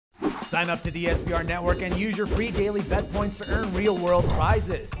Sign up to the SBR Network and use your free daily bet points to earn real-world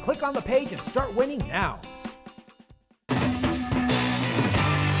prizes. Click on the page and start winning now.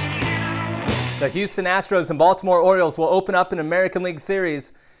 The Houston Astros and Baltimore Orioles will open up an American League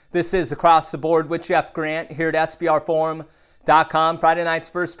Series. This is Across the Board with Jeff Grant here at SBRForum.com. Friday night's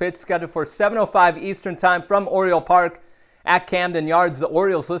first pitch scheduled for 7:05 Eastern Time from Oriole Park at Camden Yards. The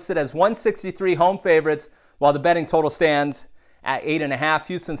Orioles listed as 163 home favorites, while the betting total stands at 8.5.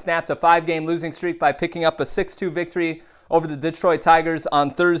 Houston snapped a 5-game losing streak by picking up a 6-2 victory over the Detroit Tigers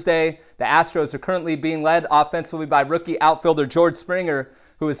on Thursday. The Astros are currently being led offensively by rookie outfielder George Springer,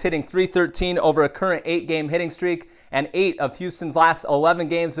 who is hitting .313 over a current 8-game hitting streak, and 8 of Houston's last 11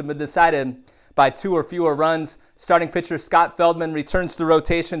 games have been decided by 2 or fewer runs. Starting pitcher Scott Feldman returns to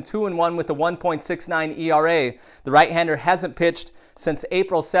rotation, 2-1 with a 1.69 ERA. The right-hander hasn't pitched since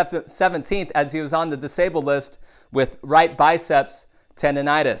April 17th as he was on the disabled list with right biceps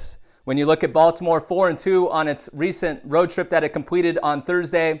tendonitis. When you look at Baltimore, 4-2 on its recent road trip that it completed on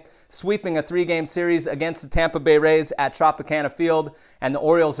Thursday, sweeping a 3-game series against the Tampa Bay Rays at Tropicana Field, and the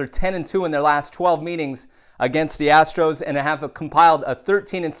Orioles are 10-2 in their last 12 meetings against the Astros and have compiled a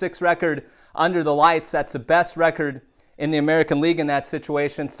 13-6 record under the lights. That's the best record in the American League in that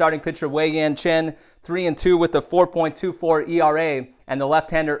situation. Starting pitcher Wei-Yan Chen, 3-2 with a 4.24 ERA, and the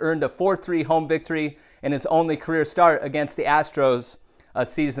left-hander earned a 4-3 home victory in his only career start against the Astros a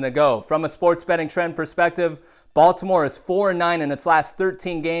season ago. From a sports betting trend perspective, Baltimore is 4-9 in its last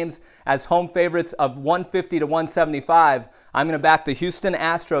 13 games as home favorites of 150 to 175. I'm going to back the Houston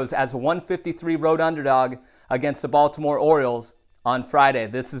Astros as a 153 road underdog against the Baltimore Orioles on Friday.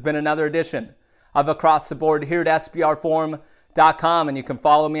 This has been another edition of Across the Board here at SBRForum.com, and you can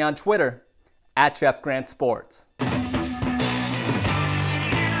follow me on Twitter at Jeff Grant Sports.